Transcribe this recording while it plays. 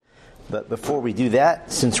But before we do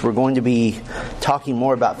that, since we're going to be talking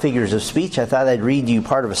more about figures of speech, I thought I'd read you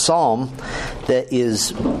part of a psalm that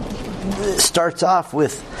starts off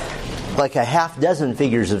with like a half dozen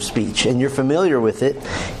figures of speech, and you're familiar with it,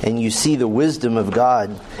 and you see the wisdom of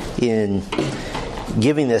God in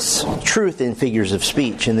giving us truth in figures of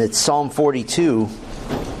speech. And it's Psalm 42.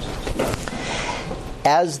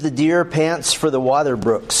 As the deer pants for the water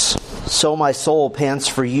brooks, so my soul pants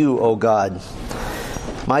for you, O God.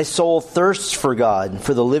 My soul thirsts for God,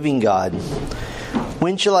 for the living God.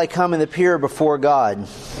 When shall I come and appear before God?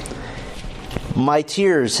 My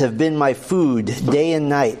tears have been my food day and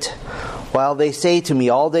night, while they say to me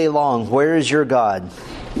all day long, where is your God?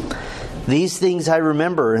 These things I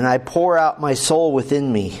remember, and I pour out my soul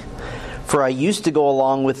within me. For I used to go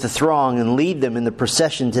along with the throng and lead them in the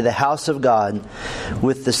procession to the house of God,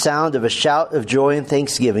 with the sound of a shout of joy and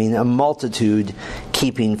thanksgiving, a multitude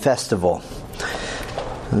keeping festival.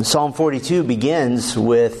 And Psalm 42 begins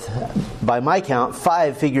with, by my count,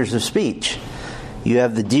 5 figures of speech. You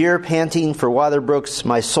have the deer panting for water brooks,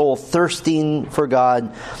 my soul thirsting for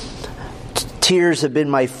God. Tears have been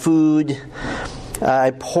my food.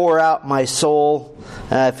 I pour out my soul.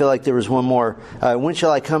 I feel like there was one more. When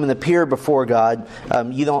shall I come and appear before God?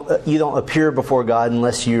 You don't appear before God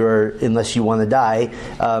unless you want to die.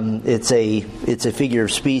 It's a figure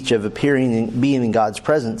of speech of appearing and being in God's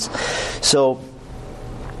presence. So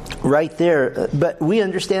right there, but we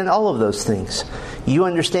understand all of those things. You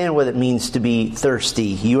understand what it means to be thirsty.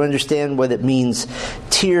 You understand what it means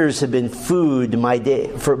tears have been food by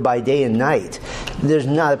day and night. There's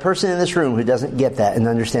not a person in this room who doesn't get that and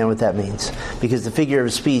understand what that means, because the figure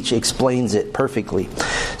of speech explains it perfectly.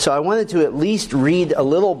 So I wanted to at least read a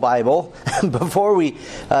little Bible before we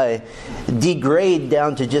degrade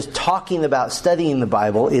down to just talking about studying the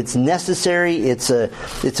Bible. It's necessary. It's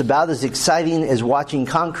about as exciting as watching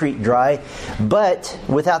concrete dry, but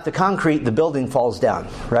without the concrete, the building falls down,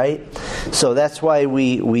 right? So that's why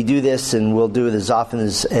we do this, and we'll do it as often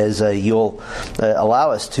as you'll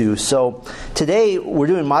allow us to. So today we're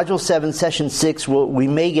doing Module 7, Session 6. We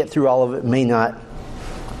may get through all of it, may not.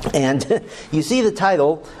 And you see the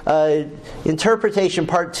title, Interpretation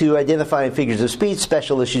Part 2, Identifying Figures of Speech,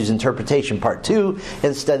 Special Issues Interpretation Part 2,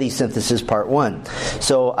 and Study Synthesis Part 1.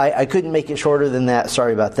 So I couldn't make it shorter than that,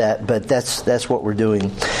 sorry about that, but that's what we're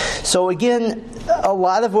doing. So again, a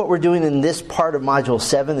lot of what we're doing in this part of Module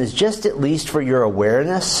 7 is just at least for your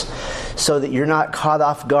awareness, so that you're not caught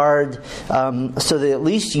off guard, so that at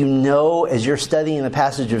least you know as you're studying a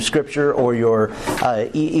passage of Scripture, or you're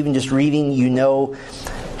even just reading, you know,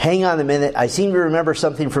 hang on a minute, I seem to remember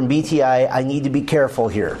something from BTI. I need to be careful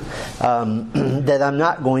here. That I'm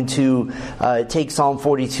not going to take Psalm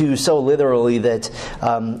 42 so literally that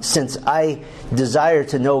since I desire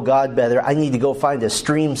to know God better, I need to go find a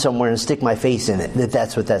stream somewhere and stick my face in it.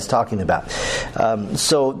 That's what that's talking about.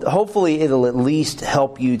 So hopefully it'll at least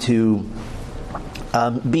help you to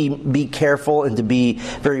be careful and to be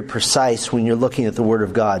very precise when you're looking at the Word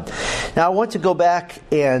of God. Now I want to go back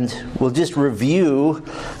and we'll just review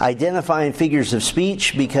identifying figures of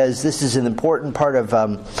speech, because this is an important part of,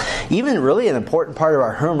 even really an important part of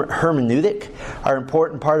our hermeneutic, our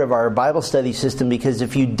important part of our Bible study system, because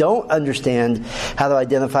if you don't understand how to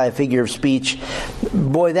identify a figure of speech,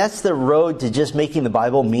 boy, that's the road to just making the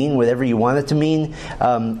Bible mean whatever you want it to mean,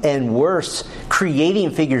 and worse,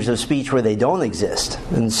 creating figures of speech where they don't exist.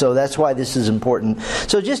 And so that's why this is important.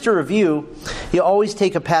 So just to review, you always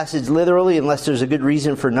take a passage literally unless there's a good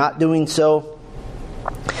reason for not doing so.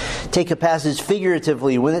 Take a passage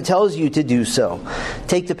figuratively when it tells you to do so.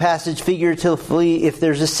 Take the passage figuratively if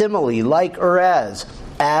there's a simile, like or as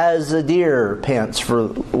a deer pants for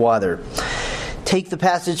water. Take the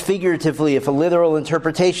passage figuratively if a literal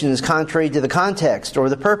interpretation is contrary to the context or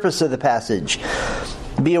the purpose of the passage.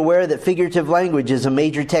 Be aware that figurative language is a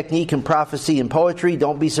major technique in prophecy and poetry.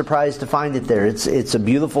 Don't be surprised to find it there. It's a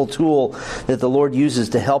beautiful tool that the Lord uses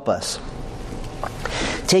to help us.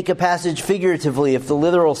 Take a passage figuratively if the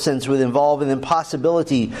literal sense would involve an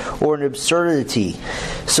impossibility or an absurdity.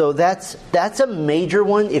 So that's a major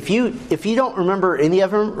one. If you don't remember any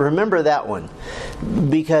of them, remember that one,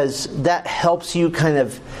 because that helps you kind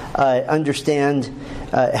of understand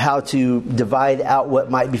how to divide out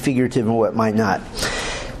what might be figurative and what might not.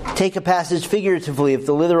 take a passage figuratively if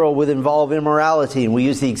the literal would involve immorality. And we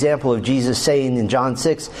use the example of Jesus saying in John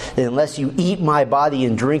 6 that unless you eat my body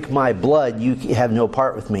and drink my blood, you have no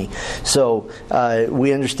part with me. So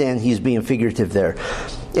we understand he's being figurative there.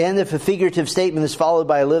 And if a figurative statement is followed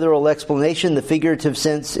by a literal explanation, the figurative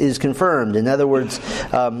sense is confirmed. In other words,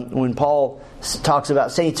 when Paul talks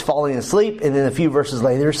about saints falling asleep and then a few verses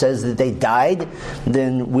later says that they died,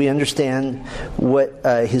 then we understand what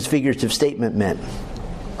his figurative statement meant.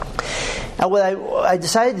 Now, what I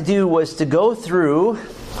decided to do was to go through,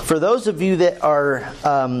 for those of you that are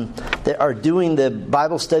doing the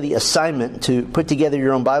Bible study assignment to put together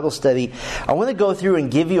your own Bible study, I want to go through and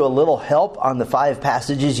give you a little help on the 5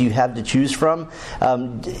 passages you have to choose from.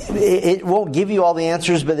 It won't give you all the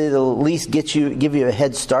answers, but it'll at least give you a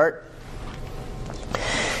head start.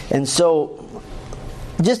 And so,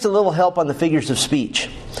 just a little help on the figures of speech.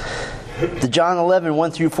 The John 11,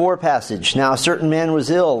 1-4 passage. Now a certain man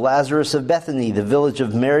was ill, Lazarus of Bethany, the village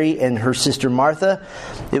of Mary and her sister Martha.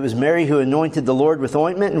 It was Mary who anointed the Lord with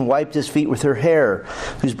ointment and wiped his feet with her hair,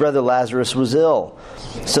 whose brother Lazarus was ill.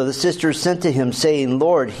 So the sisters sent to him, saying,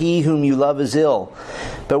 Lord, he whom you love is ill.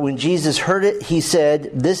 But when Jesus heard it, he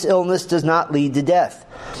said, This illness does not lead to death.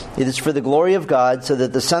 It is for the glory of God, so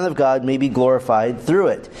that the Son of God may be glorified through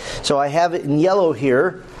it. So I have it in yellow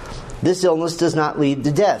here. This illness does not lead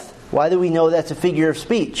to death. Why do we know that's a figure of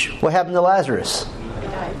speech? What happened to Lazarus?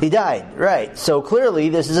 He died, right. So clearly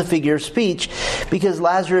this is a figure of speech because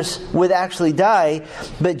Lazarus would actually die,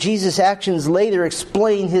 but Jesus' actions later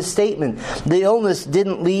explain his statement. The illness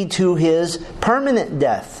didn't lead to his permanent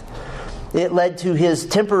death. It led to his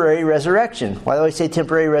temporary resurrection. Why do I say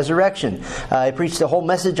temporary resurrection? I preached a whole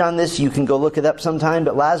message on this. You can go look it up sometime.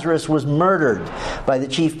 But Lazarus was murdered by the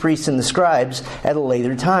chief priests and the scribes at a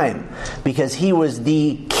later time because he was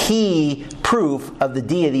the key proof of the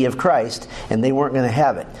deity of Christ, and they weren't going to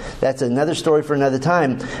have it. That's another story for another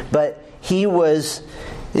time. But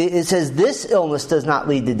it says this illness does not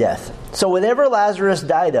lead to death. So whatever Lazarus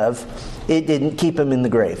died of, it didn't keep him in the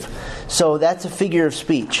grave. So that's a figure of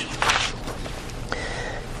speech.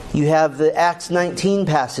 You have the Acts 19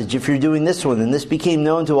 passage, if you're doing this one. And this became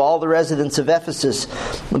known to all the residents of Ephesus,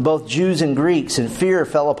 both Jews and Greeks, and fear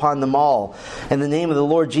fell upon them all. And the name of the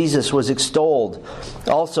Lord Jesus was extolled.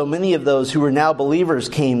 Also, many of those who were now believers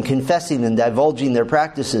came, confessing and divulging their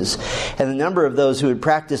practices. And the number of those who had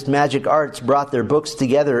practiced magic arts brought their books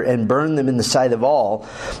together and burned them in the sight of all.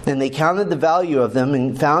 And they counted the value of them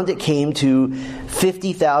and found it came to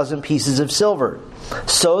 50,000 pieces of silver.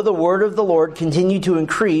 So the word of the Lord continued to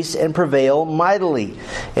increase and prevail mightily.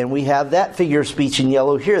 And we have that figure of speech in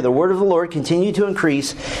yellow here. The word of the Lord continued to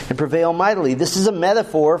increase and prevail mightily. This is a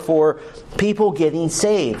metaphor for people getting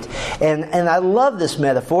saved. And I love this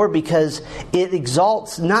metaphor because it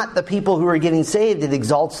exalts not the people who are getting saved, it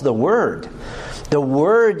exalts the word. The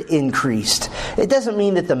word increased. It doesn't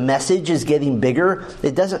mean that the message is getting bigger.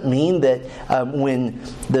 It doesn't mean that when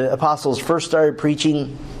the apostles first started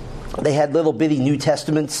preaching, they had little bitty New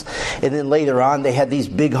Testaments, and then later on they had these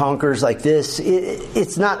big honkers like this.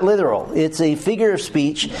 It's not literal. It's a figure of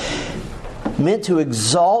speech meant to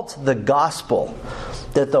exalt the gospel,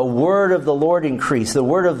 that the word of the Lord increase. The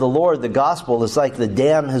word of the Lord, the gospel, is like the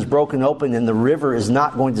dam has broken open and the river is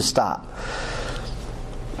not going to stop.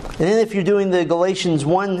 And then if you're doing the Galatians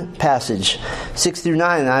 1 passage, 6-9,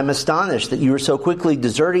 I'm astonished that you are so quickly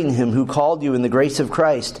deserting him who called you in the grace of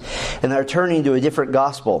Christ and are turning to a different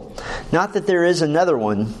gospel. Not that there is another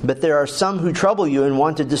one, but there are some who trouble you and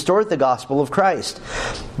want to distort the gospel of Christ.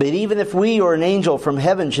 But even if we or an angel from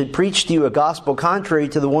heaven should preach to you a gospel contrary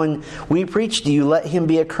to the one we preach to you, let him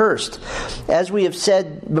be accursed. As we have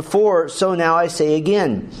said before, so now I say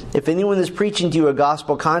again, if anyone is preaching to you a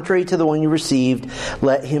gospel contrary to the one you received,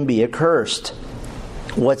 let him be accursed.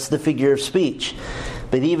 What's the figure of speech?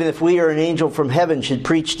 But even if we or an angel from heaven should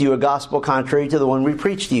preach to you a gospel contrary to the one we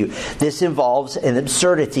preach to you, this involves an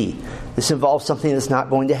absurdity. This involves something that's not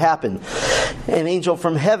going to happen. An angel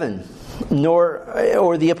from heaven,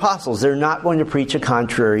 or the apostles, they're not going to preach a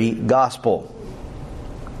contrary gospel.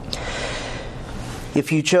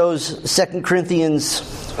 If you chose 2 Corinthians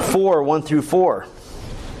 4, 1-4,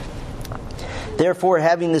 therefore,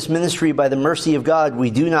 having this ministry by the mercy of God, we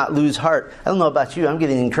do not lose heart. I don't know about you, I'm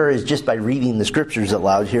getting encouraged just by reading the scriptures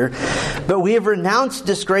aloud here. But we have renounced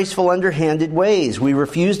disgraceful, underhanded ways. We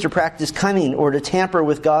refuse to practice cunning or to tamper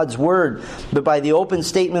with God's word. But by the open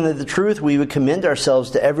statement of the truth, we would commend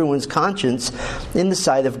ourselves to everyone's conscience in the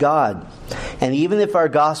sight of God. And even if our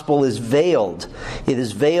gospel is veiled, it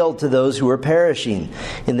is veiled to those who are perishing.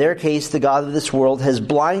 In their case, the God of this world has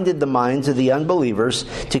blinded the minds of the unbelievers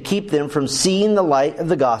to keep them from seeing seeing the light of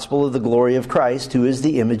the gospel of the glory of Christ, who is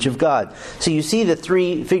the image of God. So you see the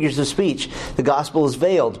three figures of speech. The gospel is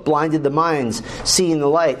veiled, blinded the minds, seeing the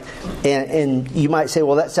light. And you might say,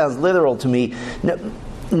 well, that sounds literal to me. No,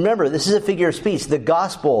 remember, this is a figure of speech. The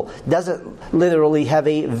gospel doesn't literally have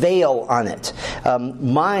a veil on it.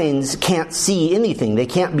 Minds can't see anything. They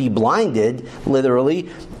can't be blinded,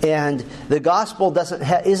 literally. And the gospel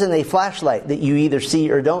isn't a flashlight that you either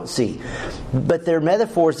see or don't see. But they're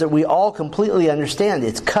metaphors that we all completely understand.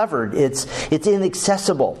 It's covered. It's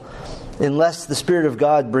inaccessible unless the Spirit of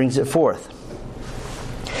God brings it forth.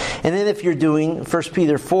 And then if you're doing 1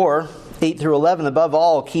 Peter 4, 8 through 11, above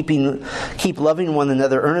all, keep loving one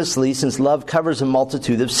another earnestly, since love covers a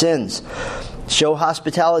multitude of sins. Show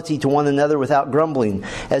hospitality to one another without grumbling.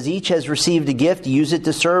 As each has received a gift, use it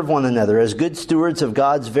to serve one another as good stewards of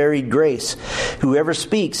God's varied grace. Whoever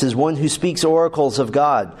speaks is one who speaks oracles of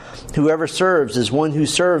God. Whoever serves is one who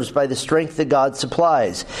serves by the strength that God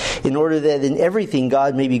supplies, in order that in everything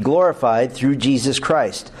God may be glorified through Jesus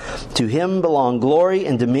Christ. To Him belong glory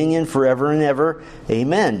and dominion forever and ever.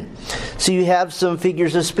 Amen. So you have some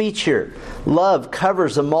figures of speech here. Love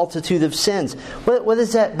covers a multitude of sins. What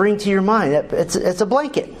does that bring to your mind? It's a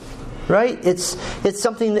blanket, right? It's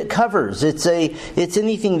something that covers. It's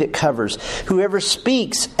anything that covers. Whoever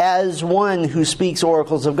speaks as one who speaks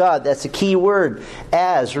oracles of God. That's a key word.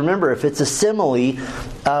 As. Remember, if it's a simile,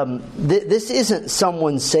 this isn't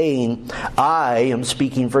someone saying, I am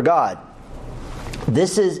speaking for God.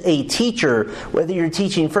 This is a teacher, whether you're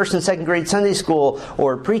teaching first and second grade Sunday school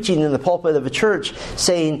or preaching in the pulpit of a church,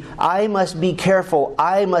 saying, I must be careful.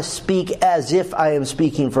 I must speak as if I am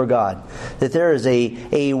speaking for God. That there is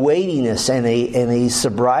a weightiness and a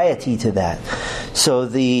sobriety to that. So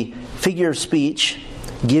the figure of speech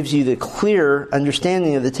gives you the clear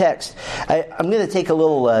understanding of the text. I'm going to take a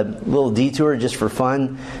little detour just for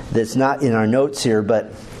fun that's not in our notes here,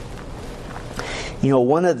 but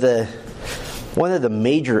one of the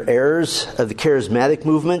major errors of the charismatic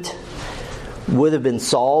movement would have been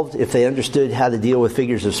solved if they understood how to deal with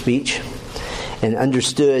figures of speech and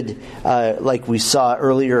understood, like we saw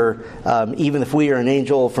earlier, even if we are an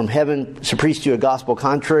angel from heaven to preach to you a gospel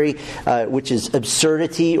contrary, which is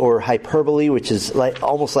absurdity or hyperbole, which is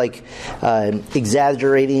almost like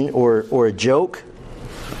exaggerating or a joke.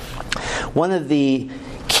 One of the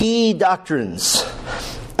key doctrines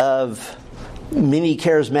of many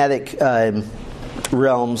charismatic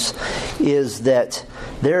realms is that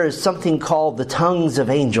there is something called the tongues of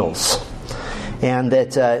angels, and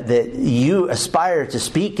that you aspire to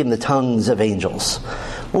speak in the tongues of angels.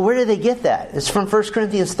 Well, where do they get that? It's from 1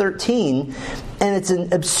 Corinthians 13, and it's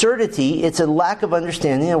an absurdity. It's a lack of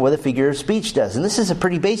understanding of what a figure of speech does. And this is a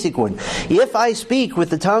pretty basic one. If I speak with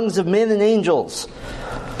the tongues of men and angels,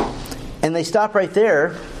 and they stop right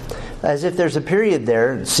there, as if there's a period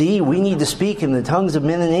there. See, we need to speak in the tongues of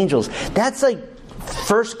men and angels. That's like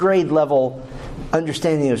first grade level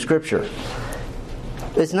understanding of Scripture.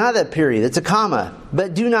 It's not a period, it's a comma.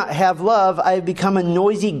 But do not have love, I have become a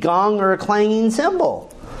noisy gong or a clanging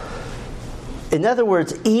cymbal. In other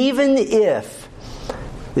words, even if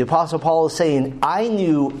the Apostle Paul is saying, I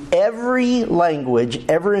knew every language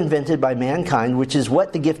ever invented by mankind, which is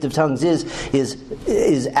what the gift of tongues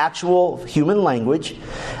is actual human language.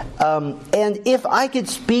 And if I could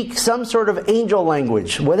speak some sort of angel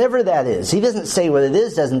language, whatever that is, he doesn't say what it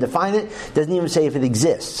is, doesn't define it, doesn't even say if it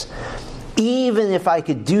exists. Even if I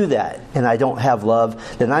could do that and I don't have love,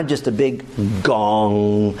 then I'm just a big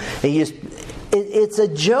gong. And it's a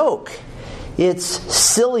joke. It's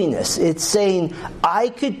silliness. It's saying, I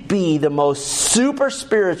could be the most super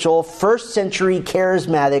spiritual, first century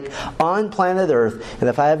charismatic on planet Earth, and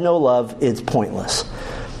if I have no love, it's pointless.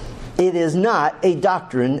 It is not a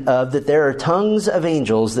doctrine of that there are tongues of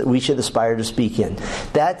angels that we should aspire to speak in.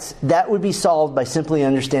 That would be solved by simply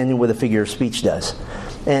understanding what a figure of speech does.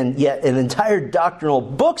 And yet an entire doctrinal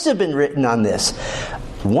books have been written on this.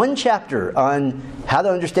 One chapter on how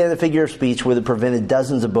to understand the figure of speech would have prevented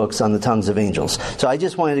dozens of books on the tongues of angels. So I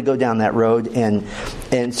just wanted to go down that road, and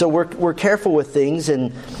so we're careful with things,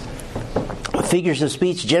 and figures of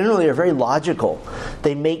speech generally are very logical.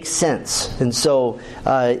 They make sense, and so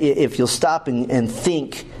if you'll stop and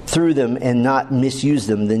think through them and not misuse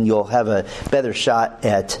them, then you'll have a better shot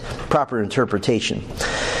at proper interpretation.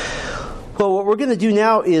 Well, what we're going to do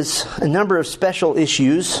now is a number of special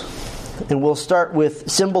issues. And we'll start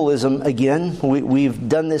with symbolism again. We've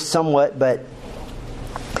done this somewhat, but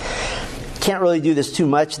can't really do this too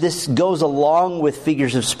much. This goes along with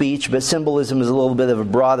figures of speech, but symbolism is a little bit of a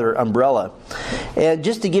broader umbrella. And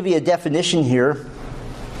just to give you a definition here,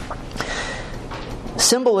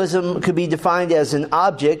 Symbolism could be defined as an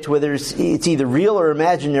object, whether it's either real or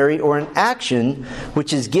imaginary, or an action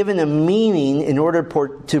which is given a meaning in order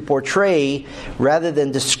to portray rather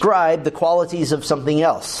than describe the qualities of something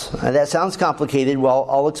else. That sounds complicated. Well,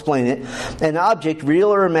 I'll explain it. An object,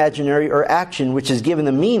 real or imaginary, or action which is given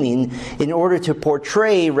a meaning in order to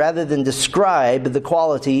portray rather than describe the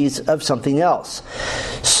qualities of something else.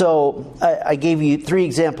 So I gave you 3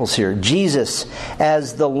 examples here. Jesus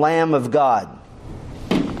as the Lamb of God.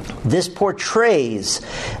 This portrays,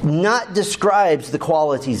 not describes the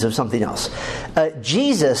qualities of something else.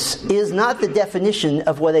 Jesus is not the definition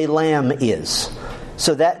of what a lamb is.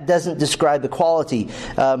 So that doesn't describe the quality.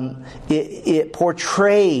 It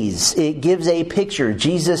portrays, it gives a picture.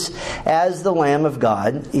 Jesus as the Lamb of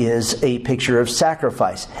God is a picture of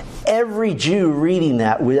sacrifice. Every Jew reading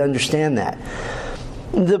that would understand that.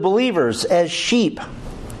 The believers as sheep.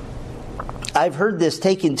 I've heard this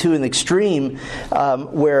taken to an extreme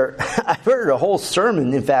where I've heard a whole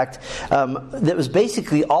sermon, in fact, that was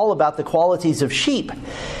basically all about the qualities of sheep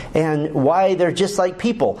and why they're just like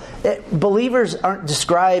people. Believers aren't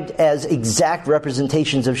described as exact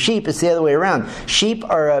representations of sheep. It's the other way around. Sheep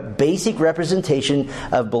are a basic representation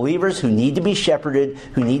of believers who need to be shepherded,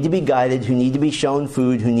 who need to be guided, who need to be shown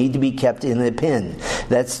food, who need to be kept in a pen.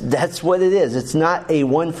 That's what it is. It's not a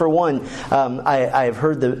one-for-one. I've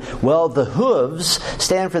heard the hooves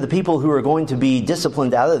stand for the people who are going to be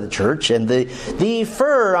disciplined out of the church, and the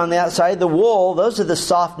fur on the outside, the wool, those are the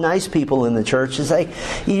soft, nice people in the church. It's like,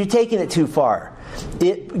 you're taking it too far.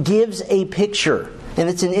 It gives a picture, and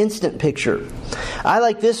it's an instant picture. I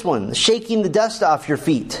like this one, shaking the dust off your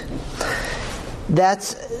feet.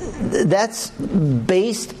 That's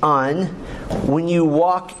based on when you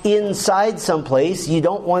walk inside someplace, you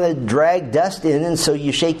don't want to drag dust in, and so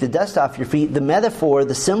you shake the dust off your feet. The metaphor,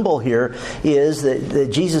 the symbol here is that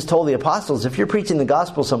Jesus told the apostles, if you're preaching the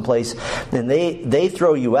gospel someplace and they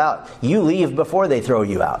throw you out, you leave before they throw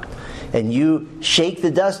you out. And you shake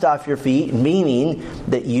the dust off your feet, meaning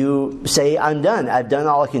that you say, I'm done. I've done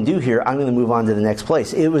all I can do here. I'm going to move on to the next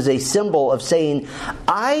place. It was a symbol of saying,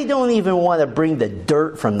 I don't even want to bring the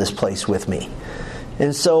dirt from this place with me.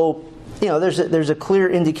 And so, there's a clear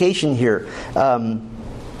indication here.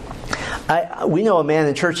 We know a man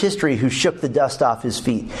in church history who shook the dust off his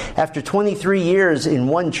feet. After 23 years in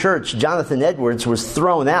one church, Jonathan Edwards was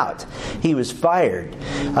thrown out. He was fired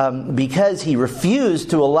because he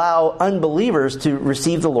refused to allow unbelievers to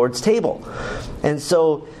receive the Lord's table. And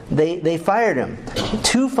so they fired him.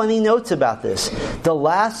 2 funny notes about this. The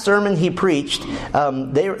last sermon he preached,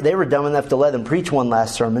 they were dumb enough to let him preach one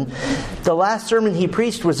last sermon. The last sermon he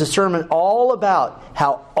preached was a sermon all about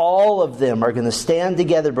how all of them are going to stand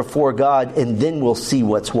together before God, and then we'll see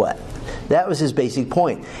what's what. That was his basic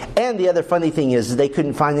point. And the other funny thing is they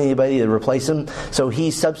couldn't find anybody to replace him, so he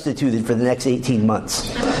substituted for the next 18 months.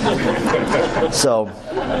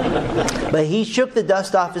 But he shook the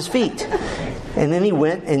dust off his feet. And then he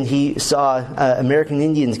went and he saw American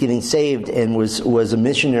Indians getting saved and was a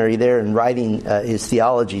missionary there and writing his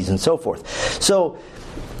theologies and so forth. So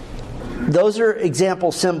those are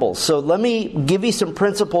example symbols. So let me give you some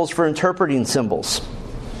principles for interpreting symbols.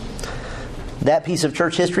 That piece of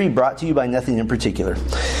church history brought to you by nothing in particular.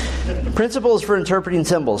 Principles for interpreting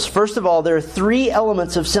symbols. First of all, there are 3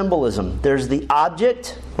 elements of symbolism. There's the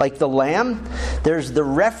object, like the lamb. There's the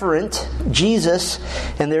referent, Jesus.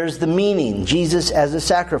 And there's the meaning, Jesus as a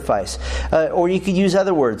sacrifice. Or you could use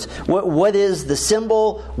other words. What is the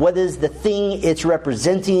symbol? What is the thing it's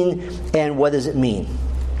representing? And what does it mean?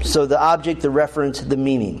 So the object, the referent, the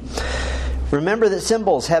meaning. Remember that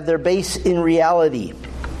symbols have their base in reality.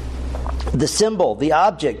 The symbol, the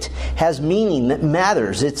object, has meaning that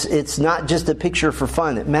matters. It's not just a picture for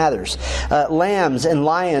fun. It matters. Lambs and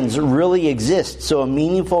lions really exist, so a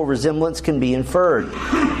meaningful resemblance can be inferred.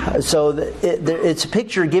 So it's a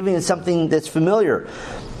picture giving something that's familiar.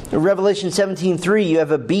 In Revelation 17:3, you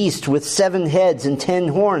have a beast with 7 heads and 10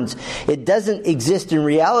 horns. It doesn't exist in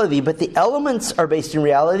reality, but the elements are based in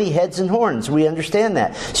reality, heads and horns. We understand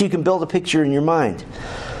that. So you can build a picture in your mind.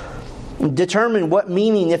 Determine what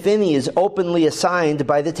meaning, if any, is openly assigned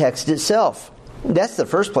by the text itself. That's the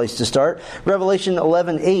first place to start. Revelation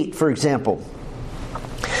 11:8, for example,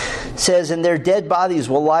 says, and their dead bodies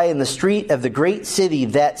will lie in the street of the great city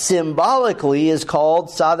that symbolically is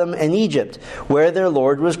called Sodom and Egypt, where their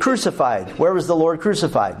Lord was crucified. Where was the Lord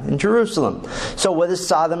crucified? In Jerusalem. So what is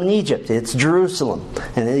Sodom and Egypt? It's Jerusalem.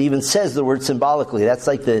 And it even says the word symbolically. That's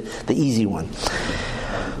like the easy one.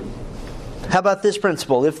 How about this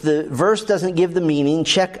principle? If the verse doesn't give the meaning,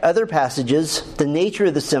 check other passages, the nature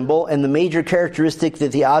of the symbol, and the major characteristic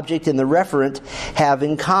that the object and the referent have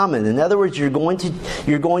in common. In other words, you're going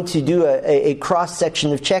to do a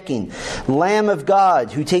cross-section of checking. Lamb of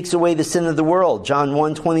God, who takes away the sin of the world, John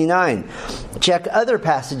 1:29. Check other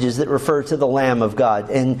passages that refer to the Lamb of God.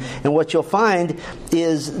 And what you'll find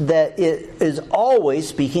is that it is always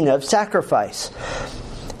speaking of sacrifice.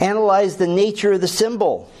 Analyze the nature of the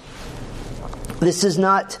symbol. This is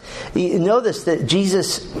not, notice that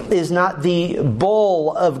Jesus is not the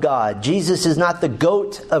bull of God. Jesus is not the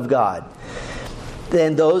goat of God.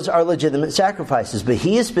 And those are legitimate sacrifices. But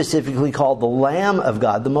he is specifically called the Lamb of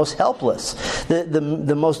God, the most helpless,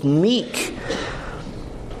 the most meek.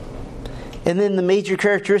 And then the major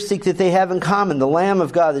characteristic that they have in common, the Lamb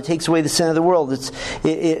of God that takes away the sin of the world,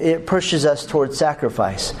 it pushes us towards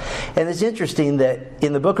sacrifice. And it's interesting that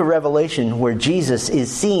in the book of Revelation, where Jesus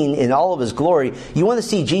is seen in all of his glory, you want to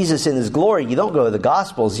see Jesus in his glory, you don't go to the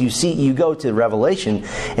Gospels, you go to Revelation,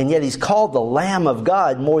 and yet he's called the Lamb of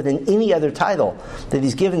God more than any other title that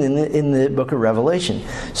he's given in the book of Revelation.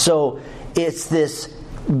 So it's this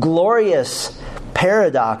glorious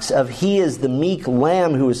paradox of he is the meek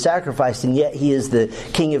lamb who was sacrificed, and yet he is the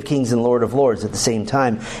King of Kings and Lord of Lords at the same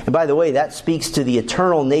time. And by the way, that speaks to the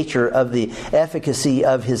eternal nature of the efficacy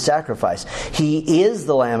of his sacrifice. He is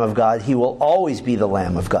the Lamb of God. He will always be the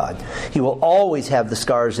Lamb of God. He will always have the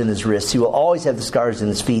scars in his wrists. He will always have the scars in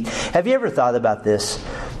his feet. Have you ever thought about this?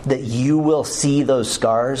 That you will see those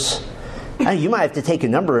scars? You might have to take a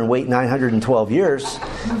number and wait 912 years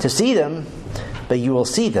to see them, but you will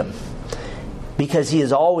see them. Because he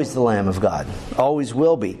is always the Lamb of God. Always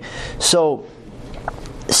will be. So,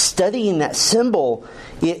 studying that symbol,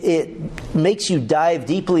 it makes you dive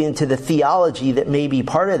deeply into the theology that may be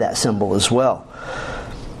part of that symbol as well.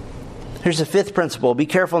 Here's the fifth principle. Be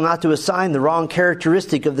careful not to assign the wrong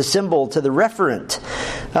characteristic of the symbol to the referent.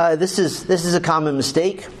 This is a common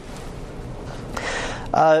mistake.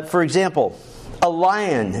 For example, a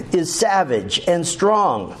lion is savage and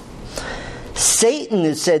strong. Satan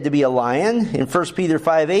is said to be a lion in 1 Peter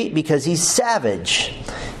 5:8 because he's savage.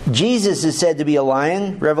 Jesus is said to be a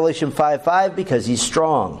lion, Revelation 5:5, because he's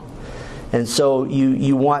strong. And so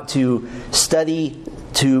you want to study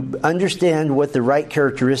to understand what the right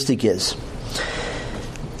characteristic is.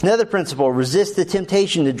 Another principle, resist the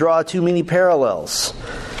temptation to draw too many parallels.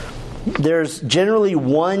 There's generally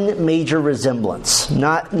one major resemblance,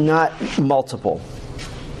 not multiple.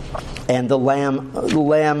 And the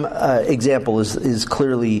lamb example is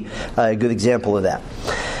clearly a good example of that.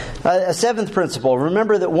 A seventh principle,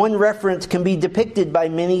 remember that one reference can be depicted by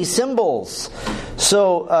many symbols.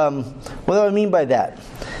 So, what do I mean by that?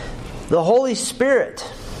 The Holy Spirit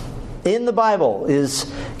in the Bible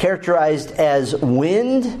is characterized as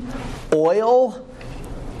wind, oil,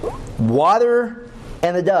 water,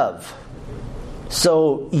 and a dove.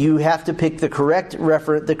 So you have to pick the correct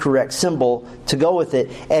referent, the correct symbol to go with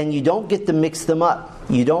it, and you don't get to mix them up.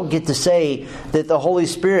 You don't get to say that the Holy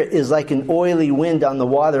Spirit is like an oily wind on the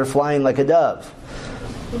water flying like a dove.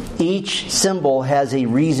 Each symbol has a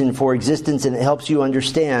reason for existence, and it helps you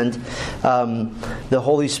understand the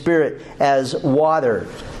Holy Spirit as water.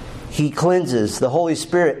 He cleanses. The Holy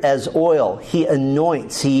Spirit as oil. He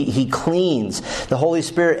anoints. He cleans. The Holy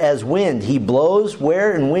Spirit as wind. He blows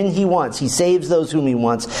where and when He wants. He saves those whom He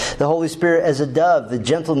wants. The Holy Spirit as a dove. The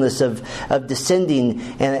gentleness of descending,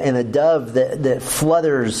 and a dove that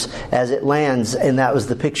flutters as it lands. And that was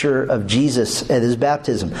the picture of Jesus at His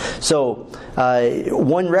baptism. So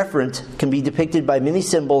one referent can be depicted by many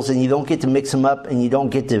symbols, and you don't get to mix them up, and you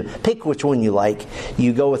don't get to pick which one you like.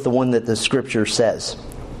 You go with the one that the Scripture says.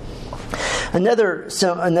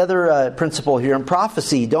 Another principle here in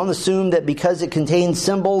prophecy, don't assume that because it contains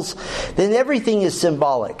symbols, then everything is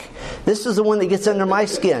symbolic. This is the one that gets under my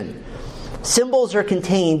skin. Symbols are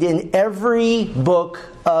contained in every book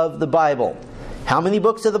of the Bible. How many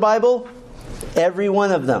books of the Bible? Every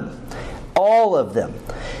one of them. All of them.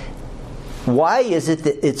 Why is it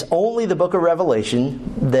that it's only the book of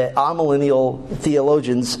Revelation that amillennial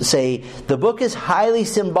theologians say the book is highly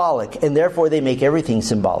symbolic, and therefore they make everything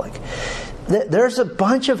symbolic? There's a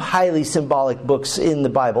bunch of highly symbolic books in the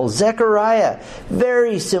Bible. Zechariah,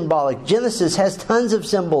 very symbolic. Genesis has tons of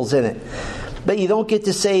symbols in it. But you don't get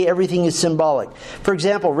to say everything is symbolic. For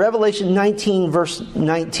example, Revelation 19, verse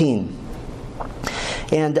 19.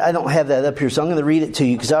 And I don't have that up here, so I'm going to read it to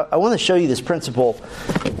you because I want to show you this principle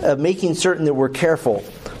of making certain that we're careful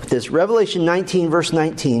with this. Revelation 19, verse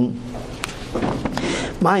 19.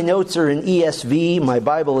 My notes are in ESV. My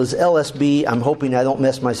Bible is LSB. I'm hoping I don't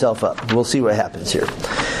mess myself up. We'll see what happens here.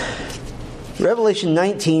 Revelation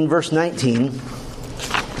 19, verse 19,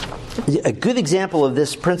 a good example of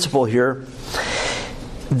this principle here.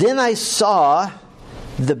 Then I saw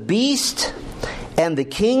the beast and the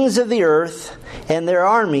kings of the earth and their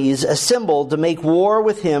armies assembled to make war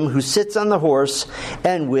with him who sits on the horse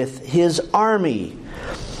and with his army.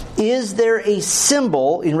 Is there a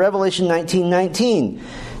symbol in Revelation 19:19?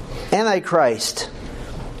 Antichrist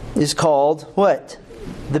is called what?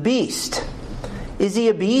 The beast. Is he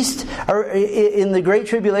a beast? Or in the Great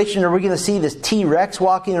Tribulation, are we going to see this T-Rex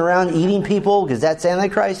walking around eating people because that's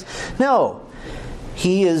Antichrist? No.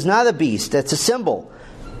 He is not a beast. That's a symbol.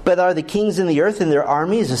 But are the kings in the earth and their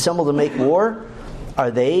armies assembled to make war?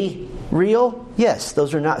 Are they real? Yes,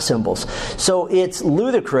 those are not symbols. So it's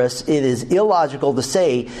ludicrous, it is illogical to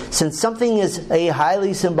say, since something is a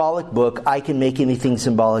highly symbolic book, I can make anything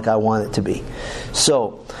symbolic I want it to be.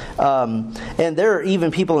 So, and there are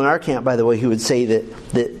even people in our camp, by the way, who would say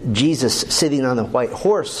that Jesus sitting on the white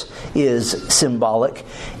horse is symbolic.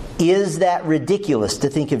 Is that ridiculous to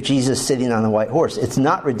think of Jesus sitting on a white horse? It's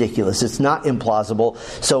not ridiculous. It's not implausible.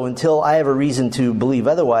 So until I have a reason to believe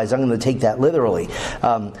otherwise, I'm going to take that literally.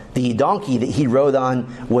 The donkey that he rode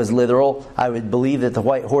on was literal. I would believe that the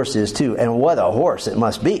white horse is too. And what a horse it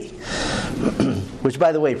must be. Which,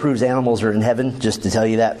 by the way, proves animals are in heaven, just to tell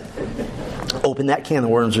you that. Open that can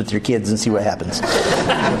of worms with your kids and see what happens.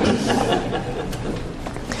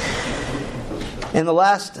 And the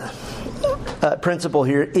last principle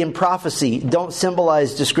here, in prophecy, don't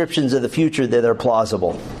symbolize descriptions of the future that are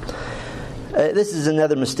plausible. This is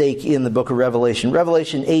another mistake in the book of Revelation.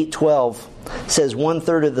 Revelation 8:12 says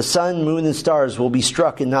 1/3 of the sun, moon, and stars will be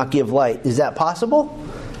struck and not give light. Is that possible?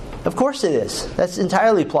 Of course it is. That's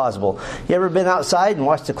entirely plausible. You ever been outside and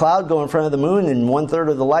watched a cloud go in front of the moon and 1/3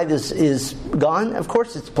 of the light is gone? Of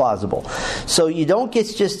course it's plausible. So you don't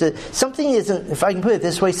get just something isn't, if I can put it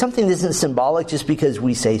this way, something isn't symbolic just because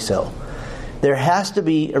we say so. There has to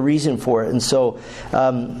be a reason for it. And so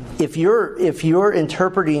if you're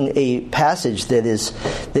interpreting a passage that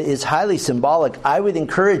is highly symbolic, I would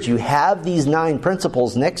encourage you, have these 9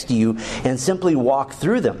 principles next to you and simply walk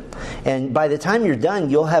through them. And by the time you're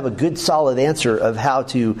done, you'll have a good solid answer of how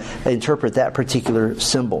to interpret that particular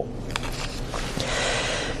symbol.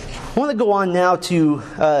 I want to go on now to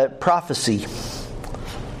prophecy.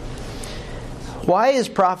 Why is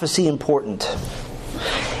prophecy important?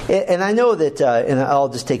 And I know that, and I'll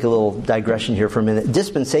just take a little digression here for a minute,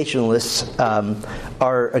 dispensationalists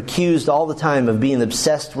are accused all the time of being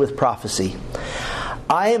obsessed with prophecy.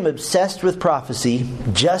 I am obsessed with prophecy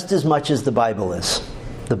just as much as the Bible is.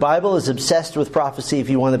 The Bible is obsessed with prophecy, if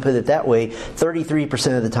you want to put it that way,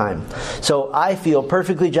 33% of the time. So I feel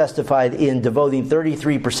perfectly justified in devoting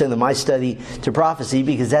 33% of my study to prophecy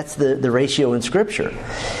because that's the ratio in Scripture.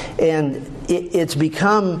 And it's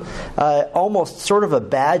become almost sort of a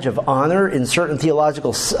badge of honor in certain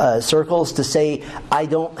theological circles to say, I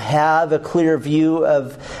don't have a clear view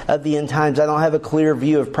of the end times. I don't have a clear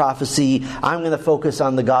view of prophecy. I'm going to focus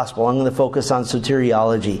on the gospel. I'm going to focus on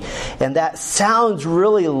soteriology. And that sounds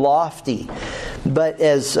really lofty. But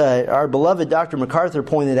as our beloved Dr. MacArthur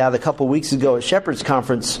pointed out a couple weeks ago at Shepherd's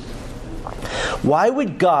Conference, why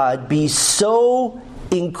would God be so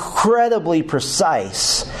incredibly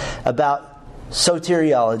precise about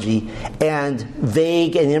soteriology and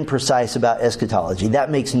vague and imprecise about eschatology? That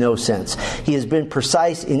makes no sense. He has been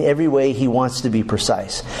precise in every way he wants to be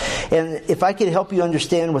precise. And if I could help you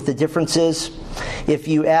understand what the difference is, if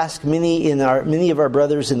you ask many of our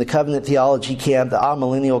brothers in the covenant theology camp, the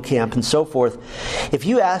amillennial camp, and so forth, if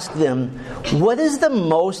you ask them, what is the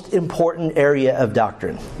most important area of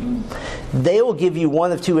doctrine? They will give you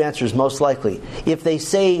one of 2 answers, most likely. If they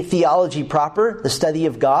say theology proper, the study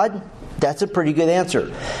of God, that's a pretty good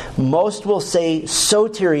answer. Most will say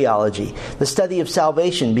soteriology, the study of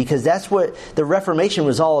salvation, because that's what the Reformation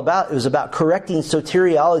was all about. It was about correcting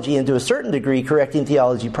soteriology and to a certain degree correcting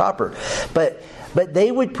theology proper. But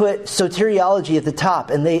they would put soteriology at the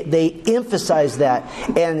top, and they emphasize that,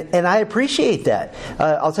 and I appreciate that.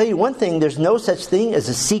 I'll tell you one thing, there's no such thing as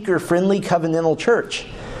a seeker-friendly covenantal church.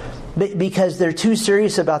 Because they're too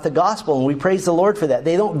serious about the gospel, and we praise the Lord for that.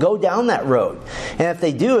 They don't go down that road. And if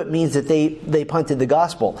they do, it means that they punted the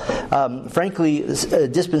gospel. Frankly,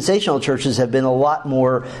 dispensational churches have been a lot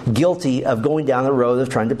more guilty of going down the road of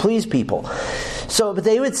trying to please people. But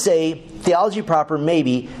they would say, theology proper,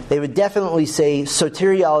 maybe. They would definitely say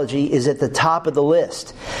soteriology is at the top of the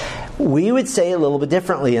list. We would say a little bit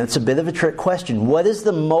differently, and it's a bit of a trick question. What is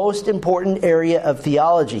the most important area of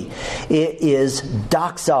theology? It is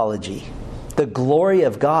doxology, the glory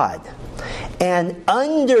of God. And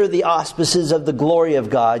under the auspices of the glory of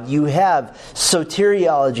God, you have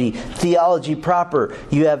soteriology, theology proper,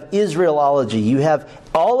 you have Israelology, you have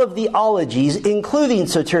all of the ologies, including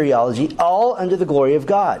soteriology, all under the glory of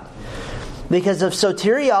God. Because if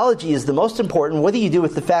soteriology is the most important, what do you do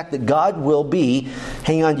with the fact that God will be,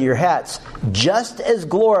 hang on to your hats, just as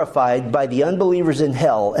glorified by the unbelievers in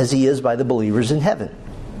hell as He is by the believers in heaven?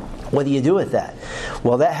 What do you do with that?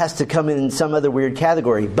 Well, that has to come in some other weird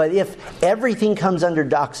category. But if everything comes under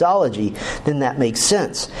doxology, then that makes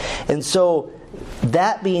sense. And so,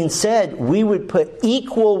 that being said, we would put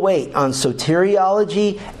equal weight on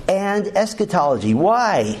soteriology and eschatology.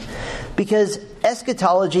 Why? Because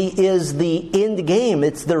eschatology is the end game.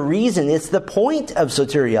 It's the reason. It's the point of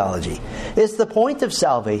soteriology. It's the point of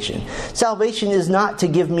salvation. Salvation is not to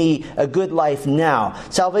give me a good life now.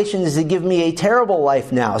 Salvation is to give me a terrible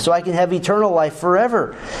life now, so I can have eternal life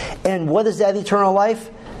forever. And what does that eternal life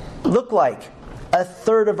look like? A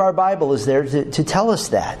third of our Bible is there to tell us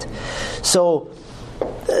that. So,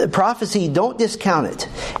 prophecy, don't discount it.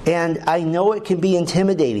 And I know it can be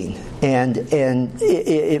intimidating, and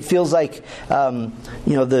it feels like the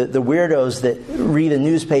weirdos that read a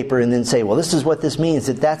newspaper and then say, well, this is what this means,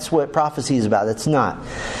 that's what prophecy is about. It's not.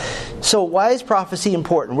 So why is prophecy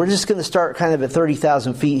important? We're just going to start kind of at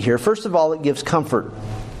 30,000 feet here. First of all, it gives comfort.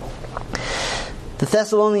 The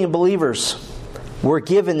Thessalonian believers were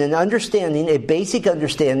given an understanding, a basic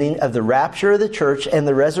understanding of the rapture of the church and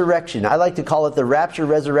the resurrection. I like to call it the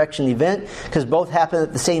rapture-resurrection event because both happen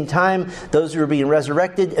at the same time. Those who are being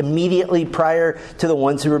resurrected immediately prior to the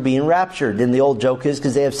ones who are being raptured. And the old joke is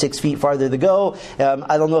because they have 6 feet farther to go.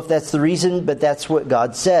 I don't know if that's the reason, but that's what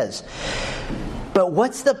God says. But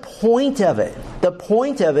what's the point of it? The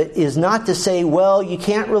point of it is not to say, well, you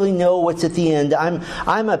can't really know what's at the end.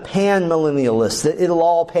 I'm a pan-millennialist, that it'll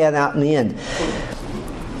all pan out in the end.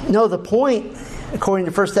 No, the point, according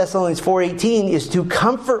to 1 Thessalonians 4:18, is to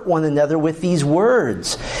comfort one another with these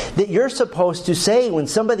words that you're supposed to say when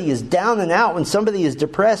somebody is down and out, when somebody is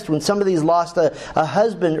depressed, when somebody's lost a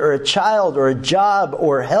husband or a child or a job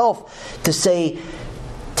or health, to say,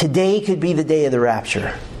 today could be the day of the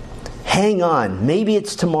rapture. Hang on, maybe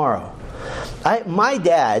it's tomorrow. My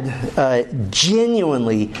dad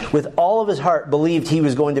genuinely, with all of his heart, believed he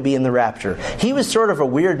was going to be in the rapture. He was sort of a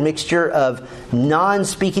weird mixture of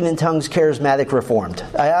non-speaking in tongues, charismatic, reformed.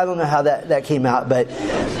 I don't know how that came out, but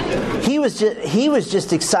he was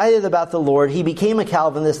just excited about the Lord. He became a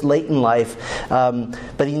Calvinist late in life,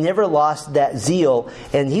 but he never lost that zeal.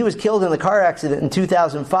 And he was killed in a car accident in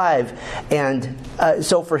 2005. And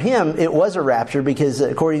so for him, it was a rapture because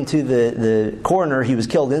according to the coroner, he was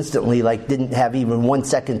killed instantly, didn't have even 1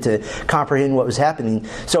 second to comprehend what was happening.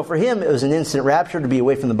 So for him, it was an instant rapture. To be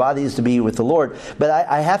away from the body is to be with the Lord. But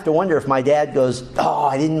I have to wonder if my dad goes, oh,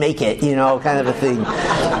 I didn't make it, kind of a thing.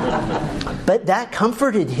 But that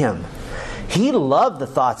comforted him. He loved the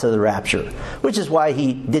thoughts of the rapture, which is why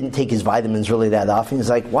he didn't take his vitamins really that often. He's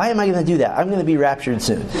like, why am I going to do that? I'm going to be raptured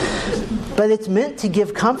soon. But it's meant to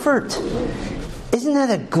give comfort. Isn't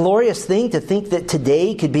that a glorious thing to think that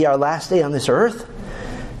today could be our last day on this earth?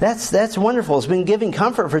 That's wonderful. It's been giving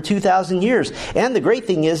comfort for 2,000 years. And the great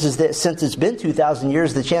thing is that since it's been 2,000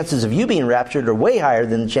 years, the chances of you being raptured are way higher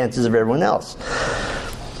than the chances of everyone else.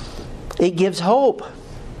 It gives hope.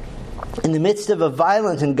 In the midst of a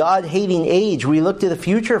violent and God-hating age, we look to the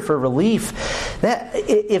future for relief. That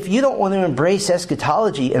if you don't want to embrace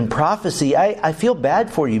eschatology and prophecy, I feel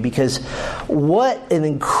bad for you, because what an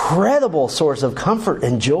incredible source of comfort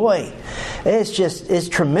and joy. It's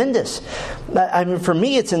tremendous. I mean, for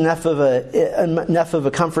me, it's enough of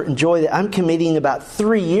a comfort and joy that I'm committing about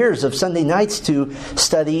 3 years of Sunday nights to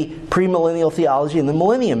study premillennial theology in the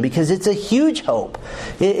millennium, because it's a huge hope.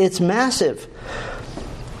 It's massive.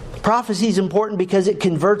 Prophecy is important because it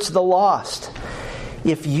converts the lost.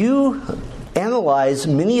 If you analyze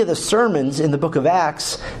many of the sermons in the book of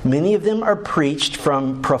Acts, many of them are preached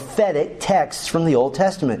from prophetic texts from the Old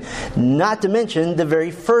Testament. Not to mention the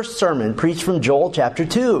very first sermon preached from Joel chapter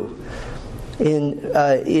 2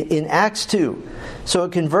 in Acts 2. So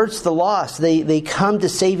it converts the lost. They come to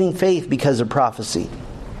saving faith because of prophecy.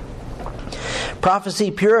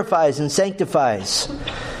 Prophecy purifies and sanctifies.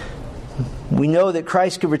 We know that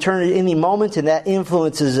Christ could return at any moment, and that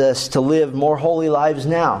influences us to live more holy lives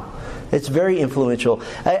now. It's very influential.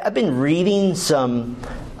 I've been reading some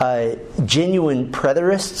genuine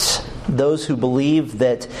preterists. those who believe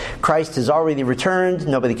that Christ has already returned.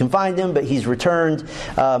 Nobody can find him, but he's returned.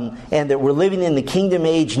 And that we're living in the kingdom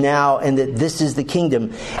age now, and that this is the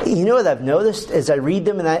kingdom. You know what I've noticed as I read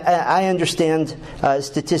them, and I understand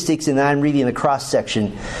statistics, and I'm reading the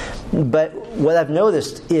cross-section. But what I've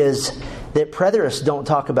noticed is that preterists don't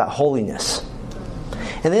talk about holiness.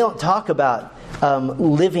 And they don't talk about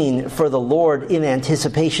living for the Lord in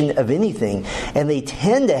anticipation of anything. And they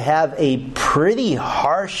tend to have a pretty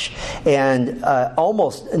harsh and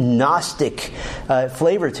almost Gnostic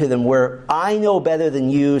flavor to them, where I know better than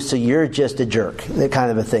you, so you're just a jerk, that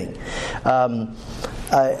kind of a thing.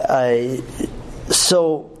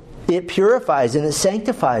 So it purifies and it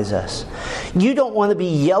sanctifies us. You don't want to be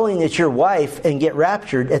yelling at your wife and get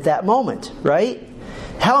raptured at that moment, right?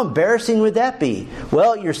 How embarrassing would that be?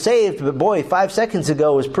 Well, you're saved, but boy, 5 seconds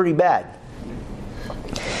ago was pretty bad.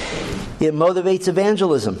 It motivates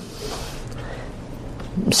evangelism.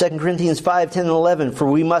 2 Corinthians 5, 10 and 11, for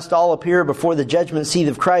we must all appear before the judgment seat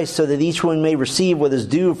of Christ, so that each one may receive what is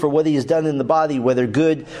due for what he has done in the body, whether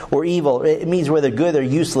good or evil. It means whether good or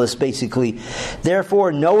useless, basically.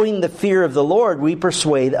 Therefore, knowing the fear of the Lord, we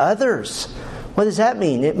persuade others. What does that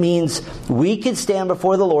mean? It means we could stand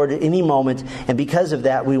before the Lord at any moment, and because of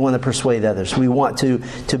that, we want to persuade others. We want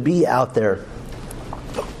to be out there.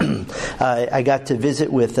 I got to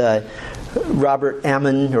visit with Robert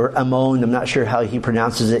Ammon, or Amon, I'm not sure how he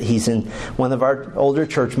pronounces it. He's in one of our older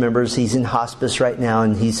church members. He's in hospice right now,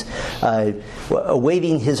 and he's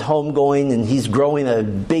awaiting his homegoing, and he's growing a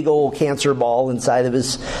big old cancer ball inside of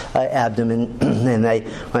his abdomen. And when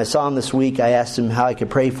I saw him this week, I asked him how I could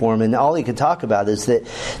pray for him, and all he could talk about is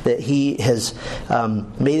that he has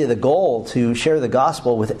made it a goal to share the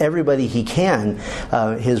gospel with everybody he can.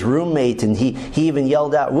 His roommate, and he even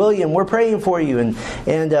yelled out, "William, we're praying for you,"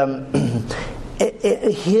 and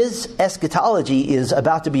his eschatology is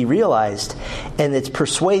about to be realized, and it's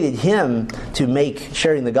persuaded him to make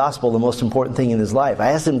sharing the gospel the most important thing in his life.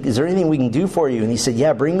 I asked him, "Is there anything we can do for you?" And he said,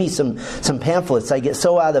 "Yeah, bring me some pamphlets. I get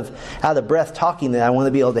so out of breath talking that I want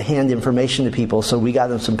to be able to hand information to people." So we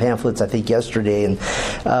got him some pamphlets, I think, yesterday, and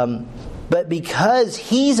but because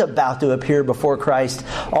he's about to appear before Christ,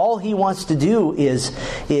 all he wants to do is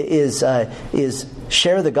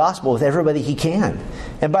share the gospel with everybody he can.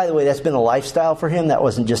 And by the way, that's been a lifestyle for him. That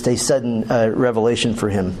wasn't just a sudden revelation for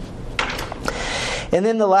him. And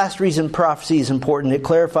then the last reason prophecy is important, it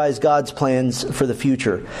clarifies God's plans for the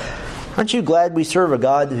future. Aren't you glad we serve a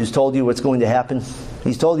God who's told you what's going to happen?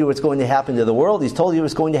 He's told you what's going to happen to the world. He's told you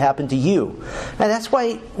what's going to happen to you. And that's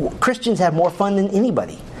why Christians have more fun than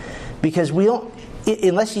anybody. Because we don't,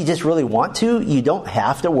 unless you just really want to, you don't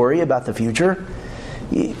have to worry about the future.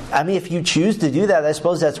 I mean, if you choose to do that, I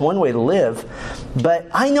suppose that's one way to live. But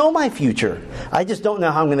I know my future. I just don't know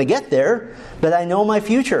how I'm going to get there, but I know my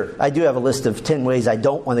future. I do have a list of 10 ways I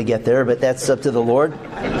don't want to get there, but that's up to the Lord.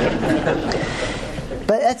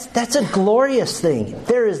 But that's a glorious thing.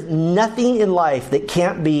 There is nothing in life that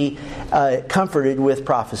can't be comforted with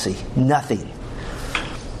prophecy. Nothing.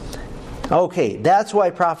 Okay, that's why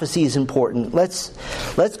prophecy is important. Let's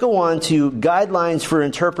go on to guidelines for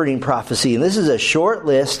interpreting prophecy. And this is a short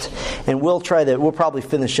list, and we'll probably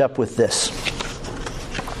finish up with this.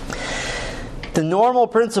 The normal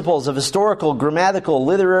principles of historical, grammatical,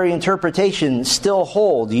 literary interpretation still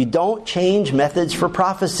hold. You don't change methods for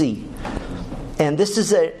prophecy. And this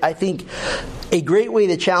is, I think, a great way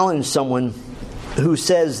to challenge someone who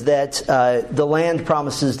says that the land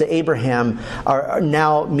promises to Abraham are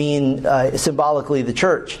now mean symbolically the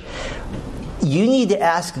church. You need to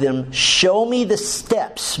ask them, show me the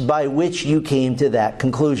steps by which you came to that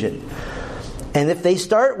conclusion. And if they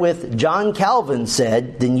start with John Calvin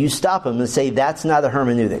said, then you stop them and say, that's not a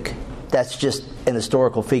hermeneutic. That's just an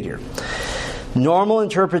historical figure. Normal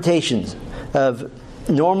interpretations of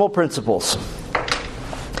normal principles.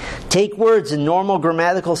 Take words in normal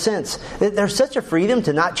grammatical sense. There's such a freedom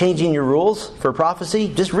to not changing your rules for prophecy.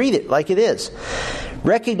 Just read it like it is.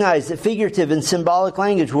 Recognize that figurative and symbolic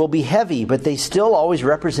language will be heavy, but they still always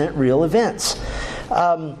represent real events.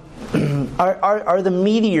 Are the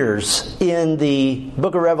meteors in the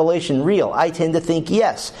book of Revelation real? I tend to think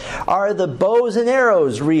yes. Are the bows and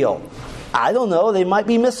arrows real? I don't know. They might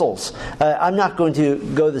be missiles. I'm not going to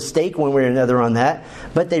go the stake one way or another on that.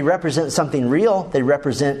 But they represent something real. They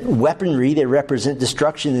represent weaponry. They represent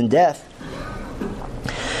destruction and death.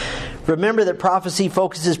 Remember that prophecy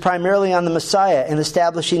focuses primarily on the Messiah and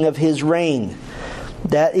establishing of His reign.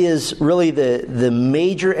 That is really the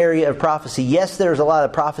major area of prophecy. Yes, there's a lot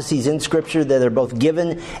of prophecies in Scripture that are both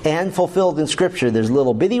given and fulfilled in Scripture. There's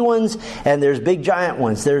little bitty ones and there's big giant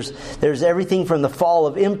ones. There's everything from the fall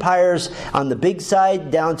of empires on the big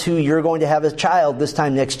side down to you're going to have a child this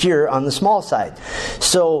time next year on the small side.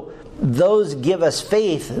 So those give us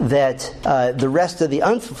faith that the rest of the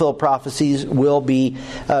unfulfilled prophecies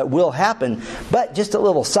will happen. But just a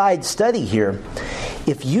little side study here.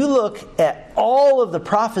 If you look at all of the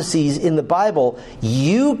prophecies in the Bible,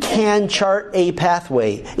 you can chart a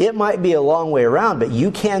pathway. It might be a long way around, but you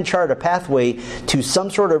can chart a pathway to some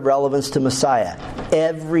sort of relevance to Messiah.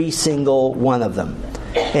 Every single one of them.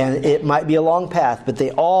 And it might be a long path, but they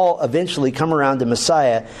all eventually come around to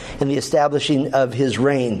Messiah and the establishing of His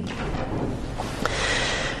reign.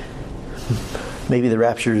 Maybe the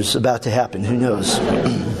rapture is about to happen. Who knows?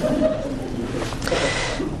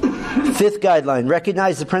 Fifth guideline,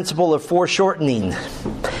 recognize the principle of foreshortening.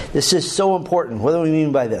 This is so important. What do we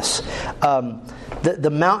mean by this?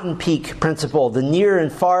 The mountain peak principle, the near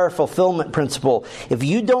and far fulfillment principle. If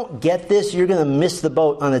you don't get this, you're going to miss the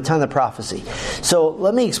boat on a ton of prophecy. So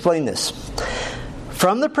let me explain this.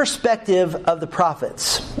 From the perspective of the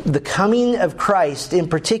prophets, the coming of Christ in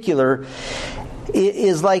particular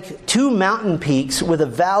is like two mountain peaks with a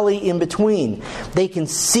valley in between. They can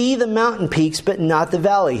see the mountain peaks but not the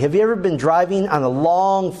valley. Have you ever been driving on a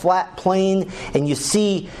long flat plain and you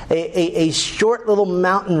see a short little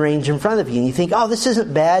mountain range in front of you and you think, oh, this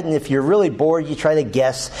isn't bad, and if you're really bored you try to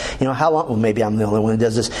guess, how long, well, maybe I'm the only one who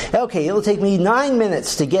does this. Okay, it'll take me 9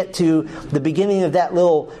 minutes to get to the beginning of that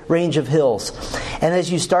little range of hills. And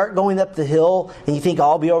as you start going up the hill and you think,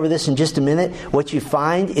 I'll be over this in just a minute, what you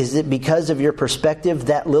find is that because of your perspective,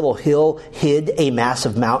 that little hill hid a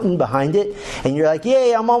massive mountain behind it. And you're like,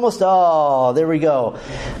 yay, I'm almost, there we go.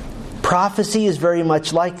 Prophecy is very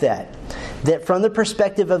much like that. That from the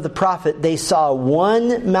perspective of the prophet, they saw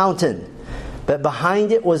one mountain, but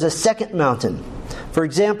behind it was a second mountain. For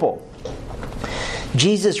example,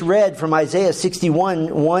 Jesus read from Isaiah 61,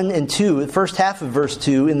 1 and 2, the first half of verse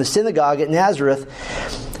 2, in the synagogue at Nazareth,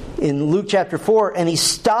 in Luke chapter 4, and he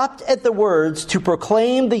stopped at the words to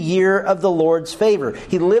proclaim the year of the Lord's favor.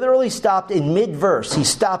 He literally stopped in mid-verse. He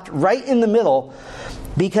stopped right in the middle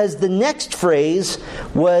because the next phrase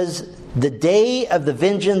was the day of the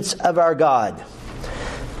vengeance of our God.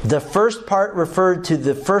 The first part referred to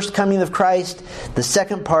the first coming of Christ. The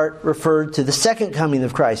second part referred to the second coming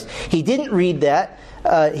of Christ. He didn't read that.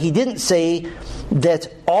 He didn't say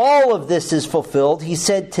that all of this is fulfilled. He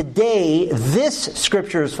said today this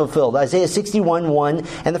scripture is fulfilled. Isaiah 61, 1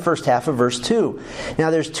 and the first half of verse 2. Now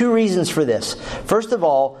there's two reasons for this. First of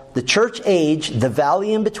all, the church age, the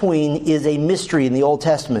valley in between, is a mystery in the Old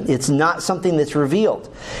Testament. It's not something that's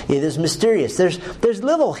revealed. It is mysterious. There's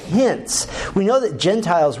little hints. We know that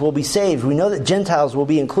Gentiles will be saved. We know that Gentiles will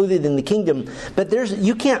be included in the kingdom. But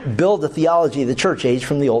you can't build a theology of the church age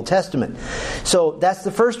from the Old Testament. So that's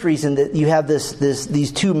the first reason that you have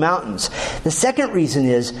these two mountains. The second reason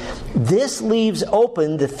is this leaves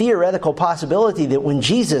open the theoretical possibility that when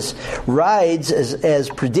Jesus rides, as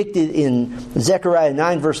predicted in Zechariah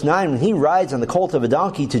 9 verse 9, when he rides on the colt of a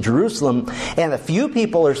donkey to Jerusalem, and a few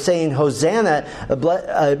people are saying, Hosanna,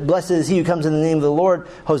 blessed is he who comes in the name of the Lord,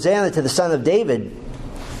 Hosanna to the Son of David.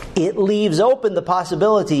 It leaves open the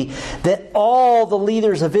possibility that all the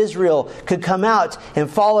leaders of Israel could come out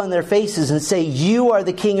and fall on their faces and say, you are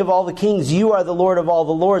the King of all the kings. You are the Lord of all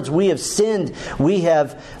the lords. We have sinned. We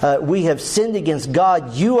have sinned against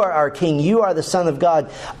God. You are our King. You are the Son of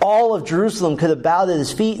God. All of Jerusalem could have bowed at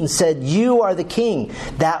his feet and said, you are the King.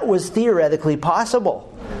 That was theoretically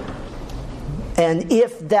possible. And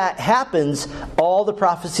if that happens, all the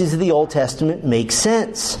prophecies of the Old Testament make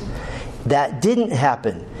sense. That didn't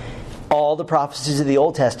happen. All the prophecies of the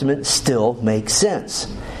Old Testament still make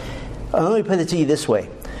sense. Let me put it to you this way.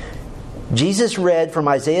 Jesus read from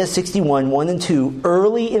Isaiah 61, 1 and 2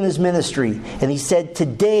 early in his ministry, and he said,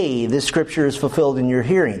 today this scripture is fulfilled in your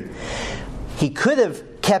hearing. He could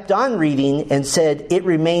have kept on reading and said, it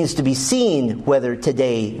remains to be seen whether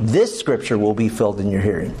today this scripture will be filled in your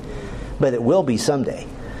hearing. But it will be someday.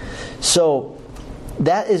 So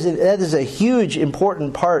that is a huge,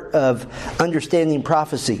 important part of understanding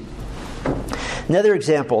prophecy. Another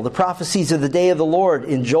example, the prophecies of the day of the Lord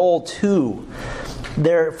in Joel 2.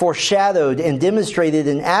 They're foreshadowed and demonstrated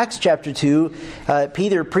in Acts chapter 2.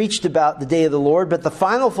 Peter preached about the day of the Lord, but the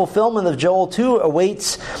final fulfillment of Joel 2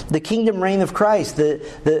 awaits the kingdom reign of Christ,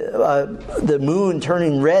 the moon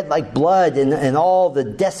turning red like blood and all the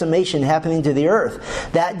decimation happening to the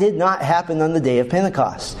earth. That did not happen on the day of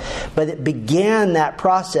Pentecost. But it began that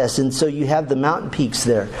process, and so you have the mountain peaks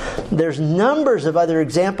there. There's numbers of other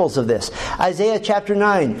examples of this. Isaiah chapter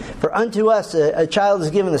 9, for unto us a child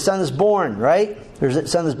is given, a son is born, right? There's a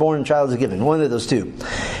son is born and a child is given. One of those two.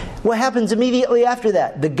 What happens immediately after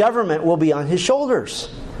that? The government will be on his shoulders.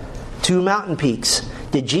 2 mountain peaks.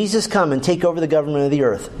 Did Jesus come and take over the government of the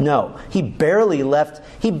earth? No. He barely left.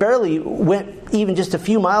 He barely went even just a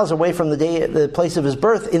few miles away from the place of his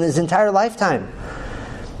birth in his entire lifetime.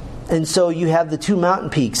 And so you have the 2 mountain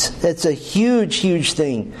peaks. That's a huge, huge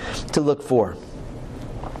thing to look for.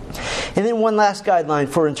 And then one last guideline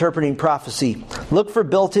for interpreting prophecy. Look for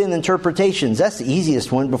built-in interpretations. That's the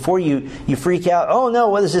easiest one before you freak out. Oh no,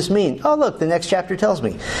 what does this mean? Oh look, the next chapter tells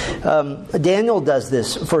me. Daniel does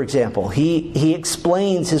this, for example. He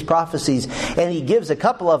explains his prophecies, and he gives a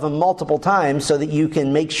couple of them multiple times so that you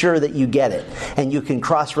can make sure that you get it. And you can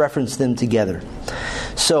cross-reference them together.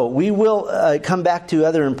 So we will come back to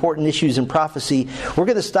other important issues in prophecy. We're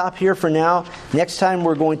going to stop here for now. Next time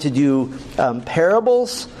we're going to do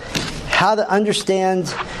parables, how to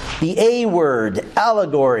understand the A word,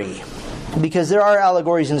 allegory. Because there are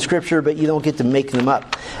allegories in Scripture, but you don't get to make them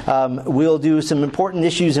up. We'll do some important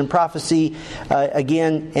issues in prophecy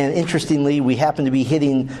again, and interestingly, we happen to be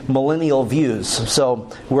hitting millennial views. So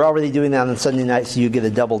we're already doing that on Sunday night, so you get a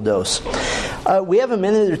double dose. We have a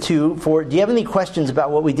minute or two for, do you have any questions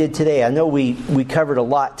about what we did today? I know we covered a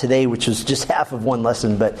lot today, which was just half of one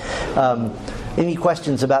lesson, but any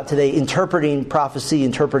questions about today, interpreting prophecy,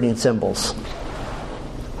 interpreting symbols?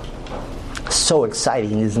 So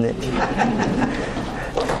exciting, isn't it?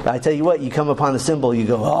 I tell you what, you come upon a symbol, you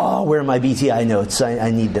go, oh, where are my BTI notes?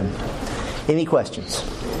 I need them. Any questions?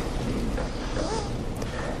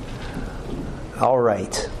 All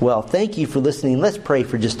right. Well, thank you for listening. Let's pray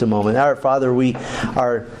for just a moment. Our Father, we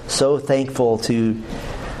are so thankful to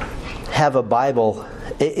have a Bible.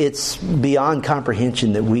 It's beyond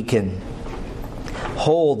comprehension that we can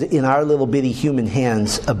hold in our little bitty human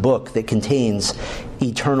hands a book that contains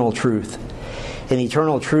eternal truth. And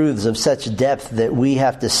eternal truths of such depth that we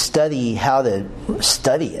have to study how to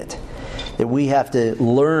study it. That we have to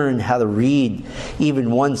learn how to read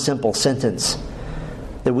even one simple sentence.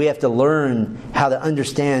 That we have to learn how to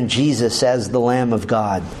understand Jesus as the Lamb of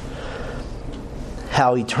God.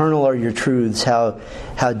 How eternal are your truths. How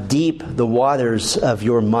deep the waters of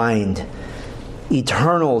your mind.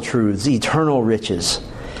 Eternal truths, eternal riches.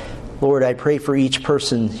 Lord, I pray for each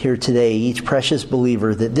person here today, each precious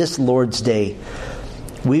believer, that this Lord's Day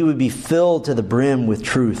we would be filled to the brim with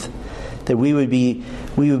truth, that we would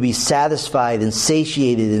be satisfied and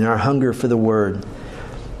satiated in our hunger for the Word,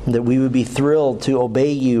 that we would be thrilled to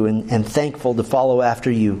obey you and thankful to follow after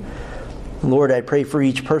you. Lord, I pray for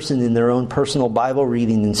each person in their own personal Bible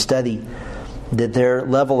reading and study, that their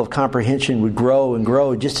level of comprehension would grow and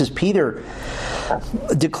grow, just as Peter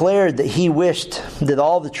declared that he wished that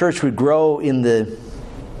all the church would grow in the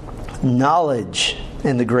knowledge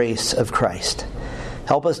and the grace of Christ.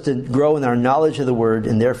 Help us to grow in our knowledge of the Word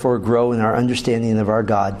and therefore grow in our understanding of our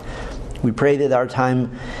God. We pray that our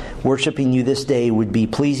time worshiping you this day would be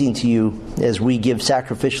pleasing to you as we give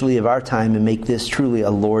sacrificially of our time and make this truly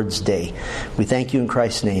a Lord's Day. We thank you in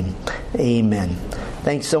Christ's name. Amen.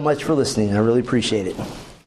 Thanks so much for listening. I really appreciate it.